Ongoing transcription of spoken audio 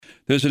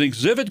There's an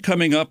exhibit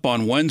coming up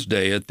on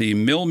Wednesday at the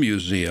Mill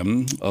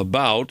Museum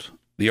about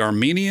the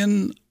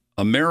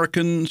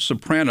Armenian-American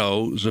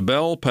soprano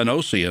Zabelle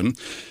Panosion,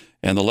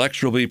 and the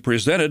lecture will be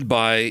presented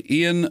by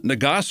Ian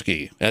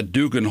Nagoski at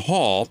Dugan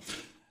Hall.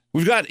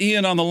 We've got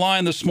Ian on the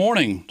line this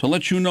morning to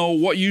let you know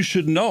what you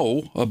should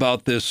know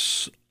about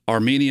this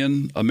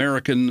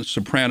Armenian-American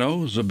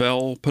soprano,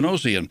 Zabelle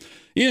Panosion.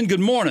 Ian, good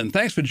morning.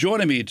 Thanks for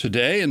joining me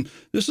today. And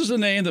this is a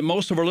name that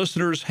most of our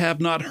listeners have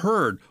not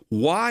heard.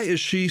 Why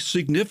is she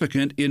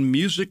significant in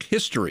music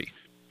history?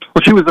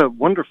 Well, she was a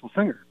wonderful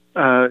singer,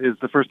 is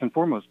the first and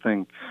foremost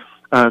thing.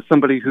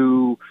 Somebody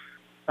who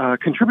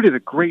contributed a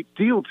great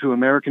deal to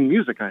American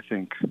music, I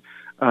think.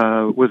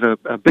 Was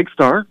a big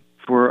star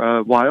for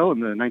a while in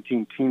the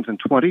 19-teens and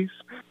 20s,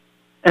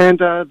 and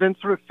then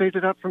sort of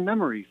faded out from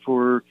memory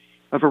for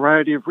a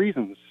variety of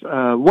reasons,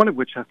 one of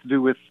which has to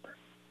do with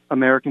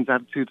Americans'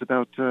 attitudes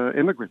about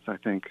immigrants, I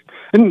think,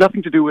 and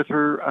nothing to do with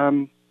her,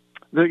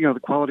 the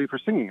quality of her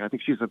singing. I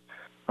think she's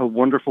a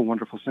wonderful,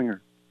 wonderful singer.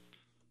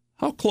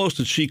 How close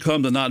did she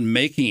come to not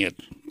making it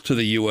to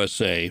the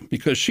USA?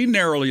 Because she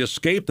narrowly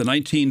escaped the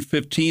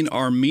 1915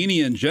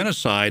 Armenian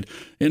genocide,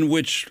 in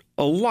which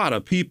a lot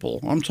of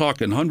people, I'm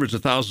talking hundreds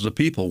of thousands of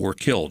people, were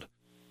killed.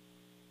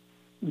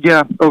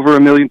 Yeah, over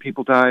 1 million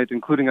people died,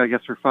 including, I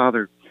guess, her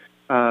father.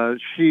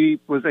 She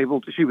was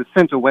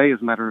sent away, as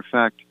a matter of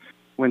fact,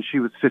 when she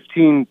was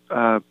 15,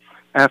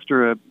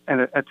 after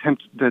an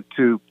attempt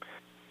to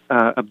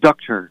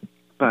abduct her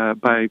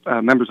by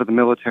members of the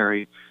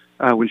military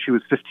when she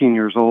was 15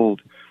 years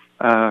old.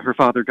 Her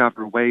father got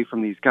her away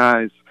from these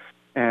guys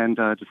and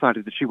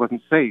decided that she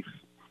wasn't safe.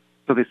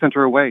 So they sent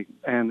her away,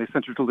 and they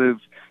sent her to live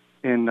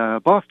in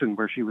Boston,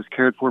 where she was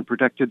cared for and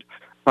protected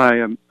by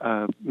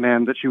a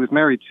man that she was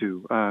married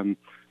to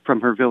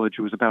from her village,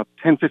 who was about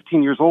 10,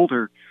 15 years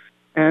older.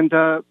 And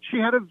she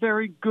had a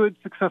very good,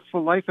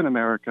 successful life in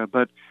America.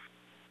 But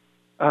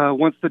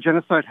once the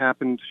genocide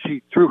happened,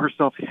 she threw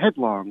herself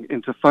headlong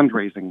into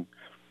fundraising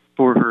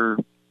for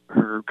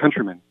her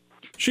countrymen.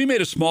 She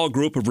made a small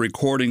group of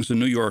recordings in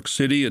New York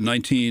City in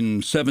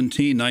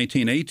 1917,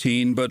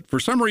 1918, but for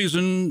some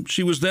reason,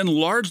 she was then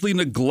largely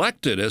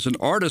neglected as an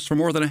artist for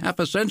more than half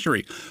a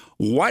century.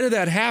 Why did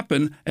that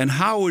happen, and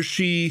how was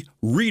she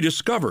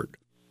rediscovered?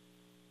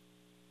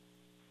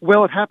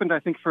 Well, it happened,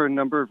 I think, for a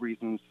number of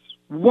reasons.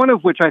 One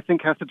of which I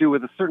think has to do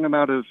with a certain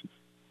amount of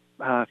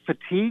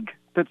fatigue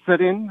that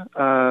set in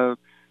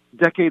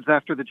decades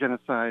after the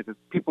genocide, of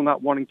people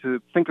not wanting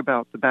to think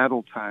about the bad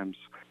old times.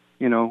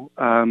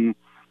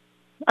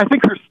 I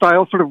think her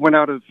style sort of went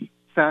out of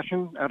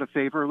fashion, out of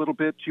favor a little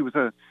bit. She was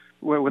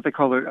what they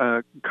call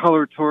a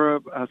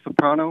coloratura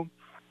soprano.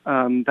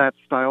 That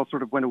style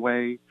sort of went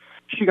away.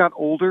 She got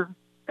older,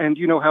 and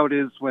you know how it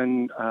is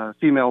when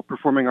female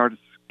performing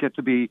artists get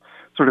to be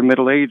sort of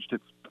middle-aged.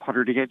 It's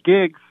harder to get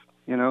gigs,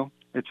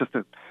 It's just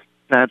a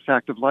sad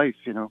fact of life,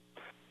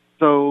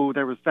 So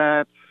there was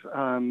that.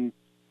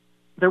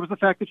 There was the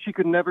fact that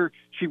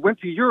she went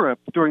to Europe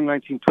during the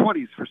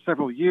 1920s for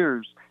several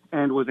years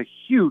and was a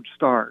huge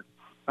star.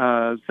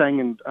 Sang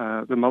in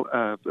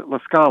the La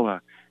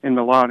Scala in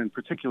Milan in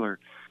particular.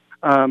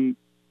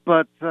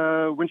 But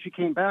when she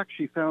came back,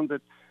 she found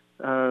that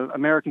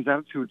Americans'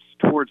 attitudes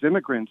towards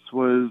immigrants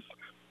was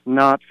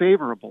not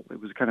favorable. It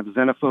was kind of a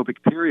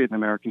xenophobic period in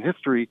American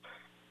history.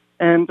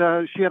 And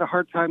she had a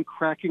hard time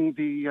cracking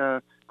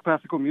the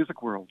classical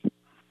music world.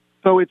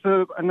 So it's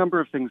a number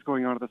of things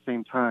going on at the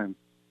same time.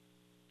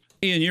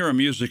 Ian, you're a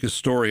music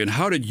historian.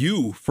 How did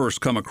you first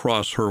come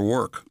across her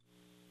work?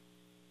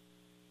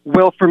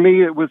 Well, for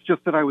me, it was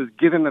just that I was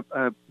given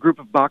a group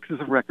of boxes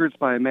of records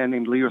by a man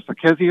named Leo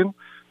Sarkeesian,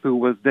 who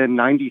was then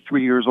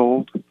 93 years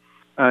old.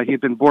 He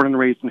had been born and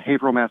raised in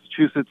Haverhill,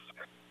 Massachusetts,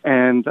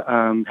 and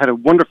had a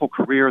wonderful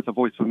career at the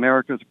Voice of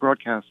America as a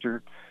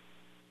broadcaster.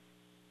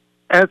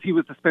 As he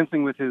was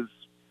dispensing with his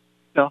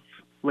stuff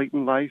late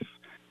in life,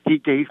 he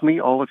gave me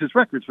all of his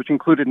records, which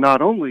included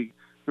not only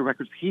the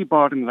records he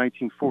bought in the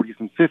 1940s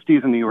and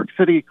 50s in New York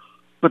City,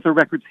 but the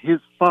records his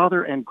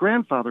father and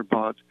grandfather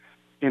bought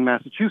in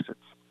Massachusetts.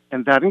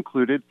 And that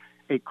included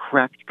a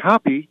cracked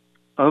copy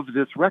of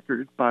this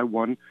record by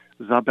one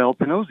Zabelle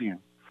Panosion.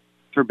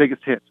 It's her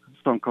biggest hit,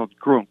 a song called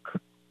Garunk.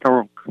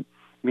 Garunk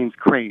means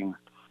crane.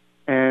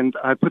 And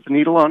I put the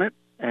needle on it,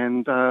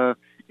 and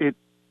it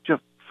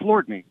just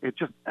floored me. It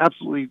just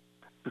absolutely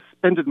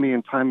suspended me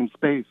in time and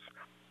space.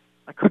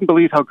 I couldn't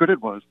believe how good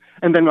it was.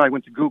 And then I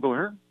went to Google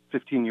her,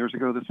 15 years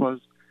ago this was,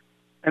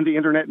 and the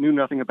internet knew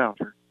nothing about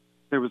her.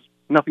 There was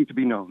nothing to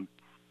be known.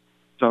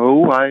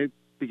 So I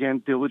began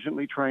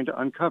diligently trying to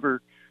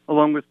uncover,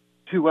 along with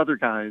two other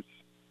guys,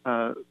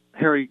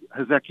 Harry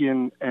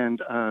Hezekian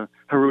and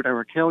Harut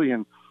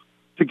Arakelian.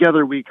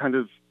 Together we kind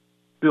of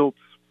built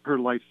her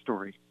life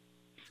story.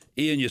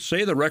 Ian, you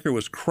say the record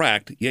was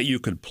cracked, yet you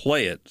could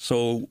play it.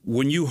 So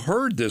when you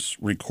heard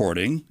this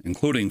recording,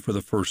 including for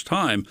the first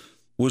time,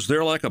 was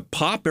there like a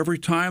pop every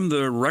time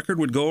the record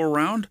would go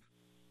around?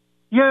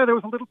 Yeah, there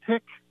was a little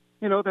tick.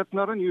 That's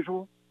not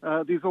unusual.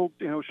 These old,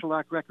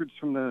 shellac records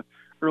from the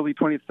early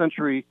 20th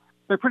century,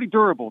 they're pretty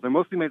durable. They're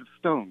mostly made of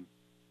stone.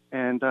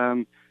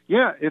 And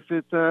Yeah, if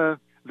it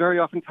very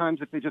oftentimes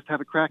if they just have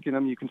a crack in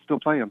them, you can still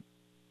play them.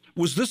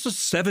 Was this a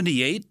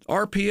 78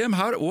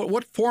 RPM?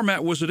 What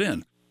format was it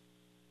in?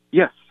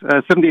 Yes,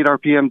 78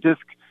 RPM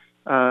disc.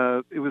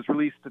 It was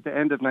released at the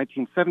end of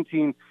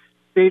 1917,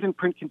 stayed in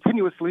print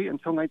continuously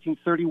until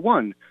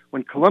 1931,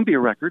 when Columbia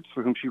Records,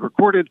 for whom she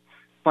recorded,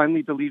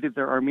 finally deleted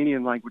their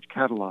Armenian language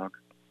catalog.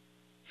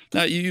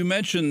 Now, you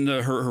mentioned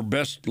her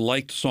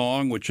best-liked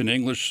song, which in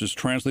English is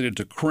translated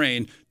to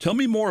Crane. Tell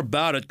me more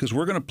about it, because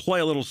we're going to play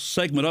a little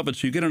segment of it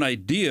so you get an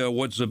idea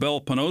what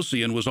Zabelle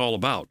Panosion was all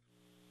about.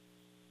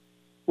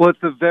 Well,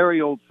 it's a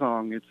very old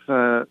song. It's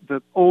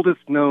the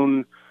oldest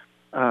known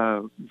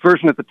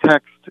version of the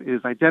text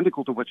is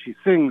identical to what she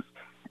sings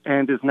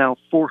and is now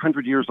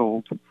 400 years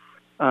old.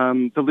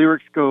 The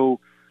lyrics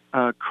go,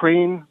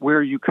 Crane, where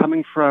are you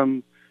coming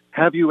from?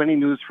 Have you any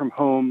news from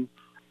home?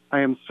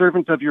 I am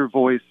servant of your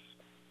voice.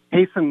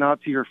 Hasten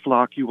not to your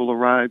flock, you will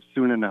arrive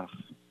soon enough.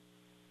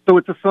 So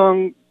it's a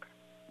song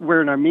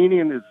where an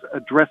Armenian is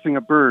addressing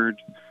a bird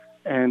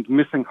and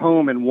missing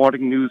home and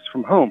wanting news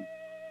from home.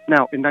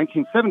 Now, in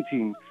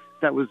 1917,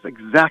 that was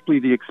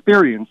exactly the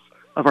experience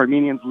of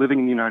Armenians living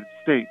in the United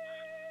States.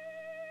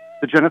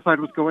 The genocide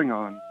was going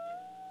on.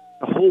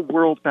 The whole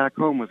world back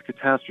home was a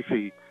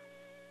catastrophe.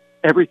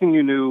 Everything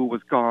you knew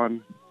was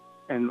gone,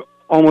 and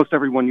almost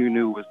everyone you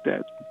knew was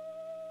dead.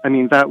 I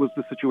mean, that was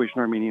the situation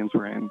Armenians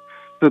were in.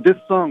 So this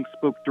song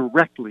spoke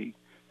directly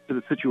to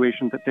the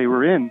situation that they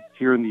were in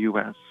here in the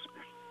U.S.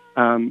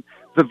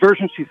 The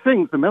version she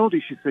sings, the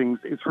melody she sings,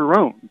 is her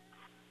own.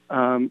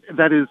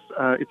 That is,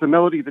 it's a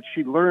melody that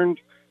she learned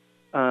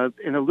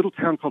in a little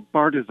town called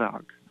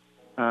Bardizag,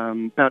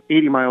 about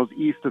 80 miles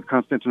east of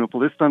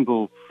Constantinople,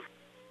 Istanbul.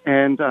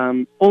 And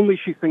only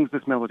she sings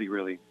this melody,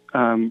 really.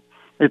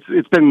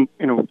 It's been,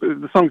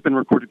 the song's been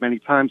recorded many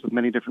times with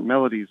many different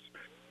melodies.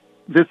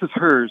 This is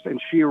hers, and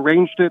she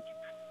arranged it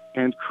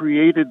and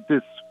created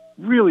this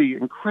really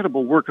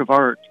incredible work of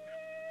art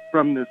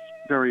from this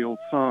very old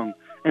song.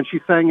 And she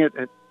sang it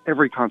at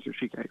every concert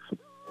she gave.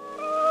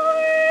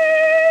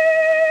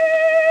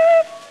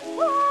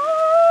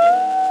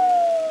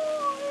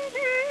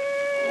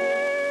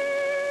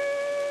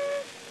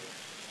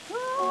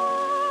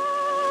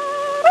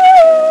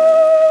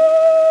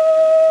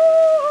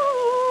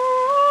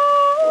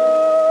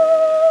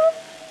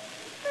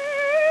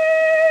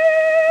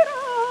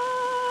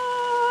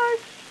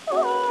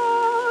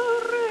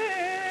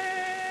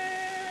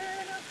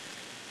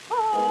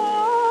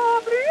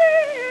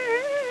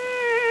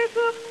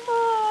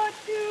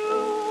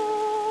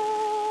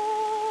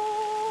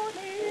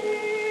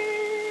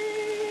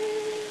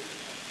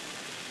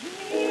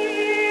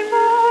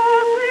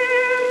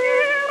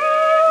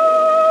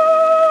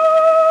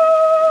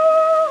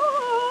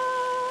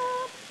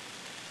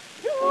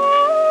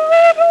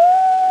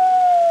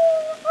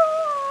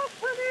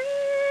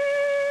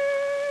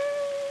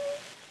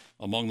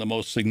 Among the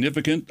most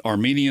significant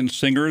Armenian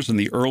singers in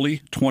the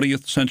early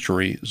 20th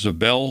century,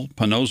 Zabelle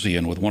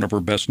Panosion, with one of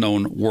her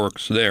best-known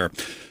works there.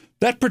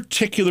 That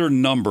particular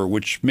number,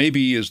 which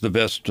maybe is the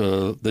best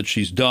that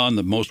she's done,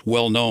 the most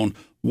well-known,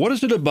 what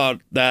is it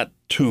about that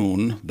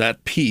tune,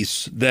 that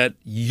piece, that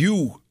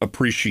you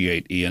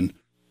appreciate, Ian?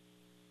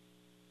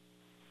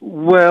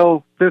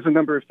 Well, there's a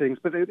number of things,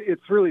 but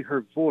it's really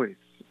her voice.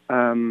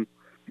 I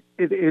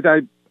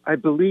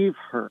believe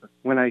her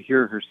when I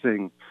hear her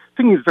sing.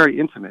 Singing is very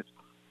intimate.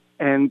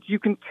 And you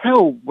can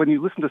tell when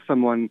you listen to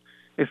someone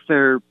if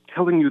they're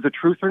telling you the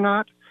truth or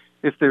not,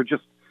 if they're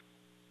just,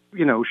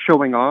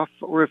 showing off,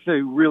 or if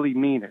they really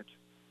mean it.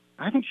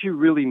 I think she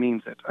really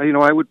means it.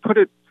 I would put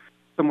it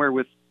somewhere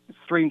with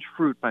Strange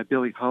Fruit by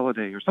Billie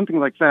Holiday or something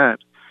like that,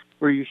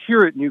 where you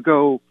hear it and you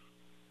go,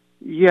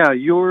 yeah,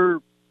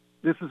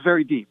 this is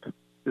very deep.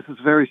 This is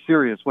very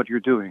serious what you're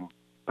doing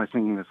by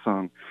singing this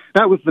song.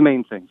 That was the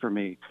main thing for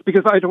me,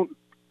 because I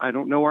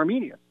don't know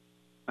Armenian.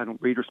 I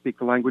don't read or speak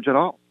the language at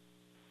all.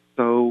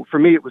 So for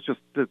me, it was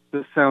just the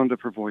sound of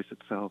her voice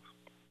itself.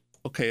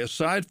 Okay,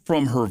 aside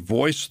from her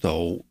voice,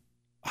 though,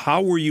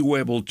 how were you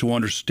able to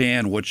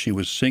understand what she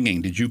was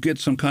singing? Did you get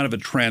some kind of a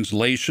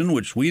translation,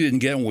 which we didn't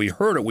get when we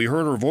heard it? We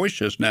heard her voice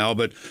just now,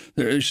 but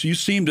you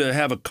seem to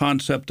have a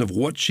concept of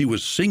what she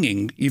was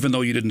singing, even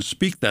though you didn't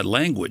speak that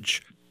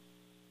language.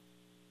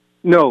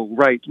 No,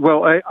 right.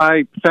 Well,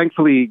 I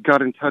thankfully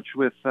got in touch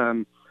with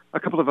a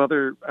couple of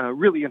other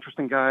really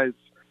interesting guys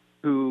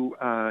who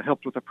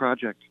helped with the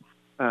project.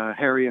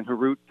 Harry and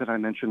Harut that I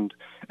mentioned,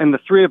 and the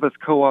three of us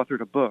co-authored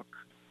a book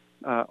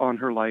on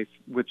her life,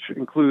 which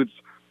includes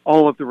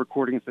all of the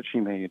recordings that she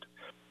made.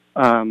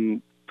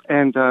 They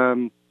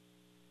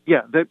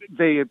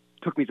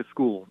took me to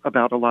school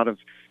about a lot of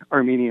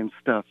Armenian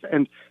stuff,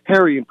 and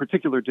Harry in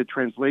particular did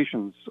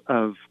translations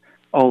of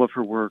all of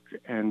her work,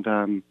 and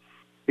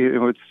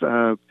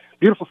it's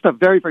beautiful stuff,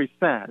 very, very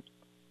sad,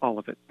 all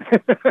of it.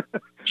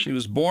 She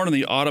was born in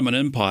the Ottoman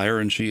Empire,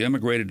 and she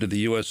emigrated to the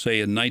USA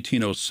in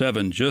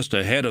 1907, just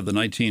ahead of the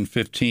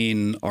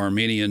 1915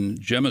 Armenian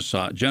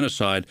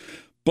genocide.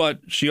 But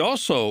she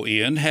also,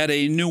 Ian, had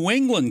a New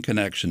England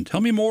connection.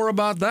 Tell me more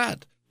about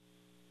that.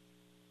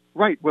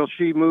 Right. Well,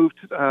 she moved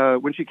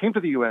when she came to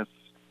the U.S.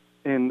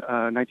 in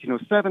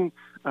 1907.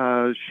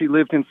 She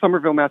lived in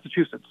Somerville,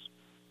 Massachusetts,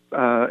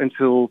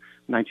 until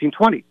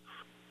 1920,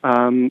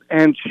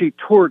 and she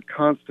toured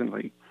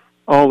constantly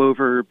all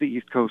over the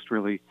East Coast,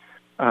 really,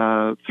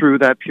 through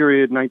that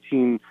period,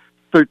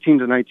 1913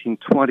 to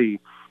 1920.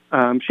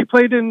 She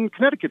played in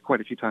Connecticut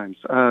quite a few times.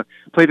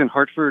 Played in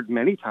Hartford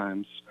many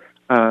times,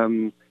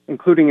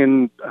 including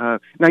in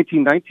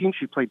 1919.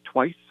 She played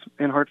twice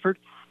in Hartford.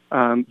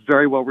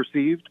 Very well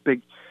received,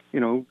 big,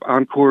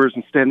 encores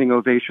and standing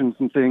ovations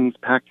and things,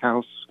 packed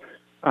house,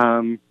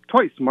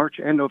 twice, March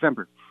and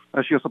November.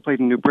 She also played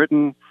in New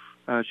Britain.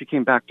 She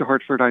came back to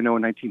Hartford, I know,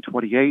 in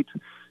 1928.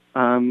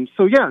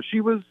 So yeah,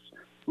 she was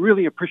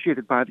really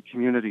appreciated by the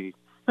community.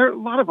 There are a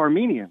lot of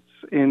Armenians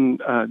in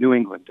New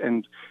England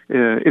and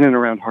in and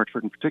around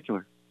Hartford in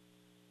particular.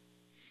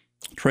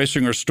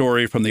 Tracing her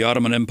story from the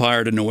Ottoman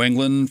Empire to New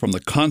England, from the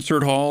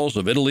concert halls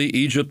of Italy,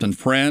 Egypt, and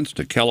France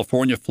to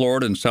California,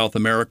 Florida, and South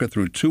America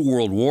through 2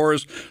 world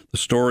wars, the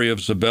story of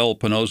Zabelle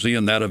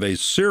Panosion, that of a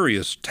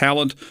serious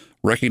talent,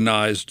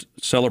 recognized,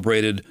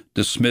 celebrated,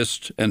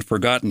 dismissed, and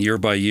forgotten year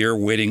by year,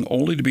 waiting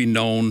only to be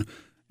known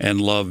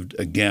and loved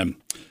again.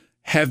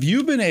 Have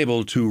you been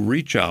able to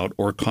reach out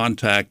or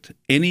contact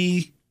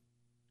any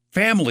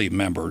family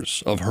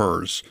members of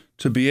hers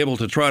to be able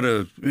to try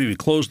to maybe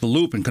close the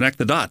loop and connect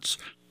the dots?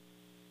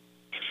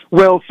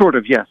 Well, sort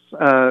of, yes.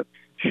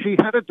 She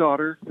had a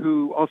daughter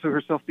who also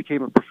herself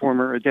became a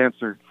performer, a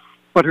dancer,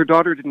 but her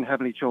daughter didn't have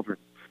any children.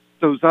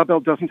 So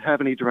Zabelle doesn't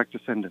have any direct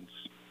descendants.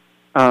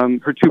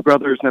 Her 2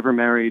 brothers never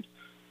married.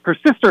 Her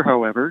sister,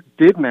 however,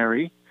 did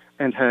marry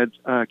and had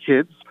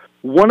kids.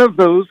 One of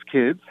those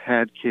kids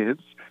had kids.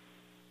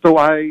 So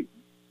I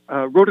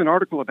wrote an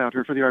article about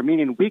her for the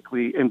Armenian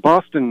Weekly in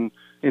Boston,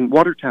 in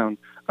Watertown,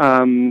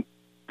 7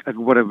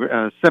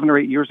 or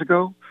 8 years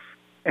ago.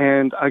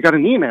 And I got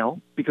an email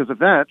because of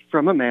that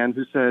from a man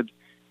who said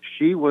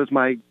she was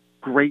my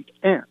great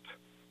aunt.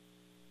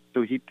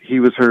 So he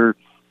was her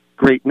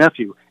great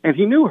nephew, and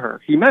he knew her.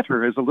 He met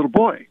her as a little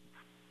boy,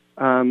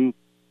 and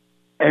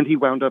he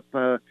wound up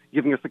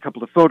giving us a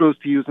couple of photos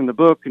to use in the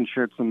book and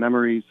shared some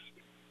memories.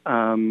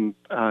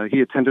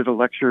 He attended a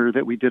lecture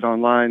that we did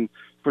online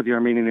for the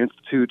Armenian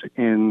Institute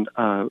in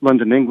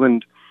London,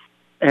 England,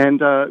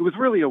 and it was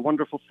really a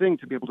wonderful thing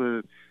to be able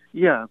to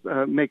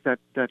make that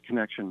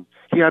connection.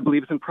 He, I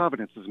believe, is in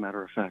Providence, as a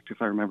matter of fact,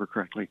 if I remember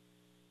correctly.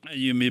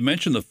 You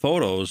mentioned the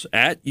photos.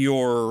 At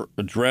your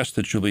address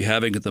that you'll be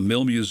having at the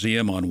Mill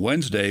Museum on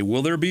Wednesday,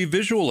 will there be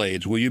visual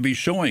aids? Will you be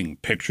showing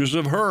pictures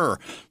of her,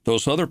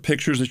 those other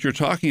pictures that you're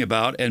talking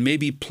about, and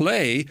maybe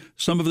play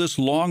some of this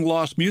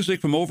long-lost music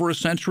from over a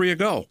century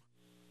ago?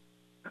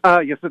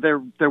 Yes, so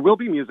there will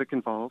be music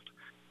involved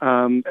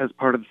as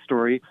part of the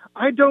story.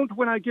 I don't,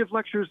 when I give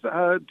lectures,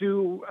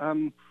 do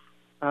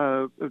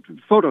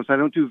photos. I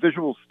don't do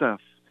visual stuff.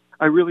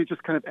 I really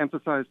just kind of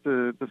emphasize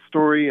the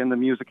story and the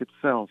music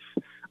itself.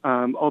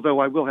 Although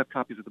I will have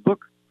copies of the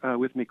book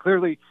with me,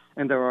 clearly,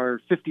 and there are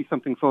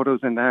 50-something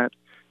photos in that.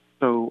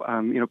 So,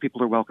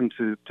 people are welcome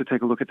to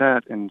take a look at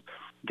that and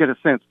get a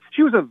sense.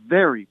 She was a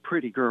very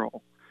pretty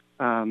girl,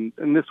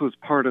 and this was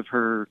part of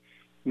her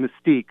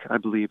mystique, I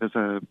believe, as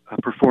a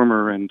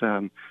performer and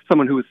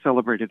someone who was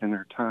celebrated in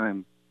her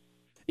time.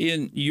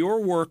 Ian,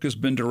 your work has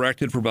been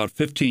directed for about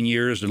 15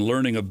 years in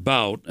learning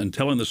about and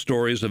telling the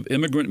stories of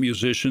immigrant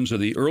musicians of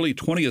the early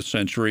 20th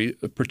century,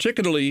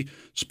 particularly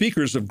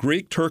speakers of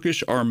Greek,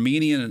 Turkish,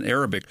 Armenian, and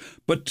Arabic.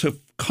 But to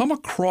come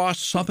across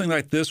something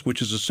like this, which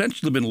has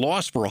essentially been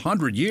lost for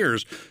 100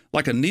 years,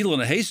 like a needle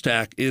in a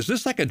haystack, is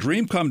this like a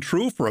dream come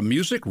true for a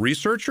music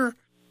researcher?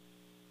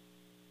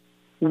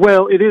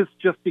 Well, it is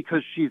just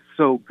because she's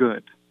so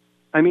good.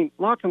 I mean,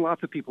 lots and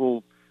lots of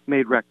people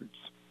made records.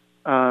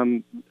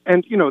 And,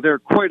 there are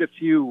quite a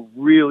few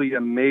really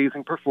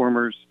amazing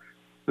performers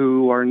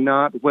who are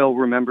not well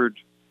remembered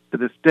to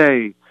this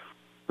day.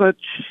 But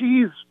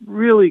she's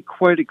really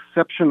quite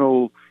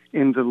exceptional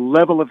in the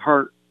level of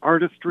her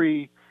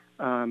artistry,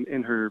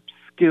 in her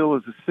skill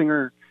as a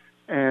singer,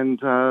 and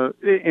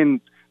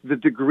in the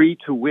degree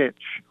to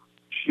which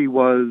she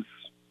was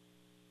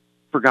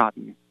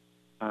forgotten.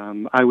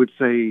 I would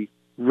say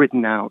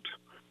written out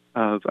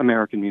of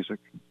American music.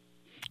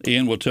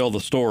 Ian will tell the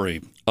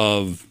story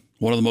of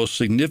one of the most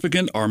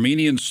significant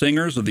Armenian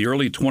singers of the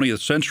early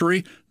 20th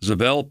century,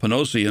 Zabelle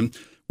Panosion,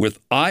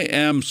 with I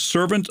Am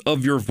Servant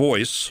of Your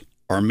Voice,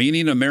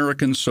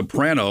 Armenian-American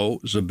soprano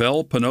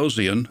Zabelle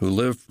Panosion, who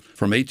lived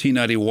from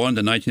 1891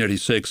 to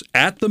 1986,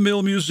 at the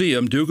Mill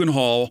Museum, Dugan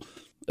Hall.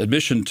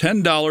 Admission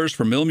 $10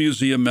 for Mill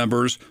Museum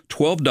members,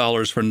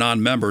 $12 for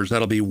non-members.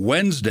 That'll be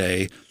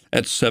Wednesday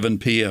at 7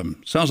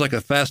 p.m. Sounds like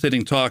a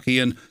fascinating talk,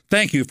 Ian.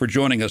 Thank you for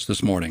joining us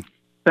this morning.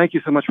 Thank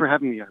you so much for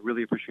having me. I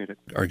really appreciate it.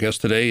 Our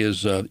guest today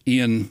is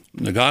Ian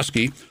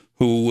Nagoski,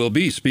 who will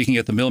be speaking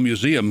at the Mill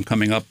Museum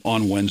coming up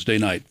on Wednesday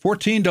night.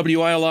 14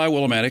 WILI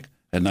Willimantic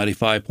at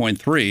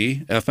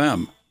 95.3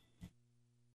 FM.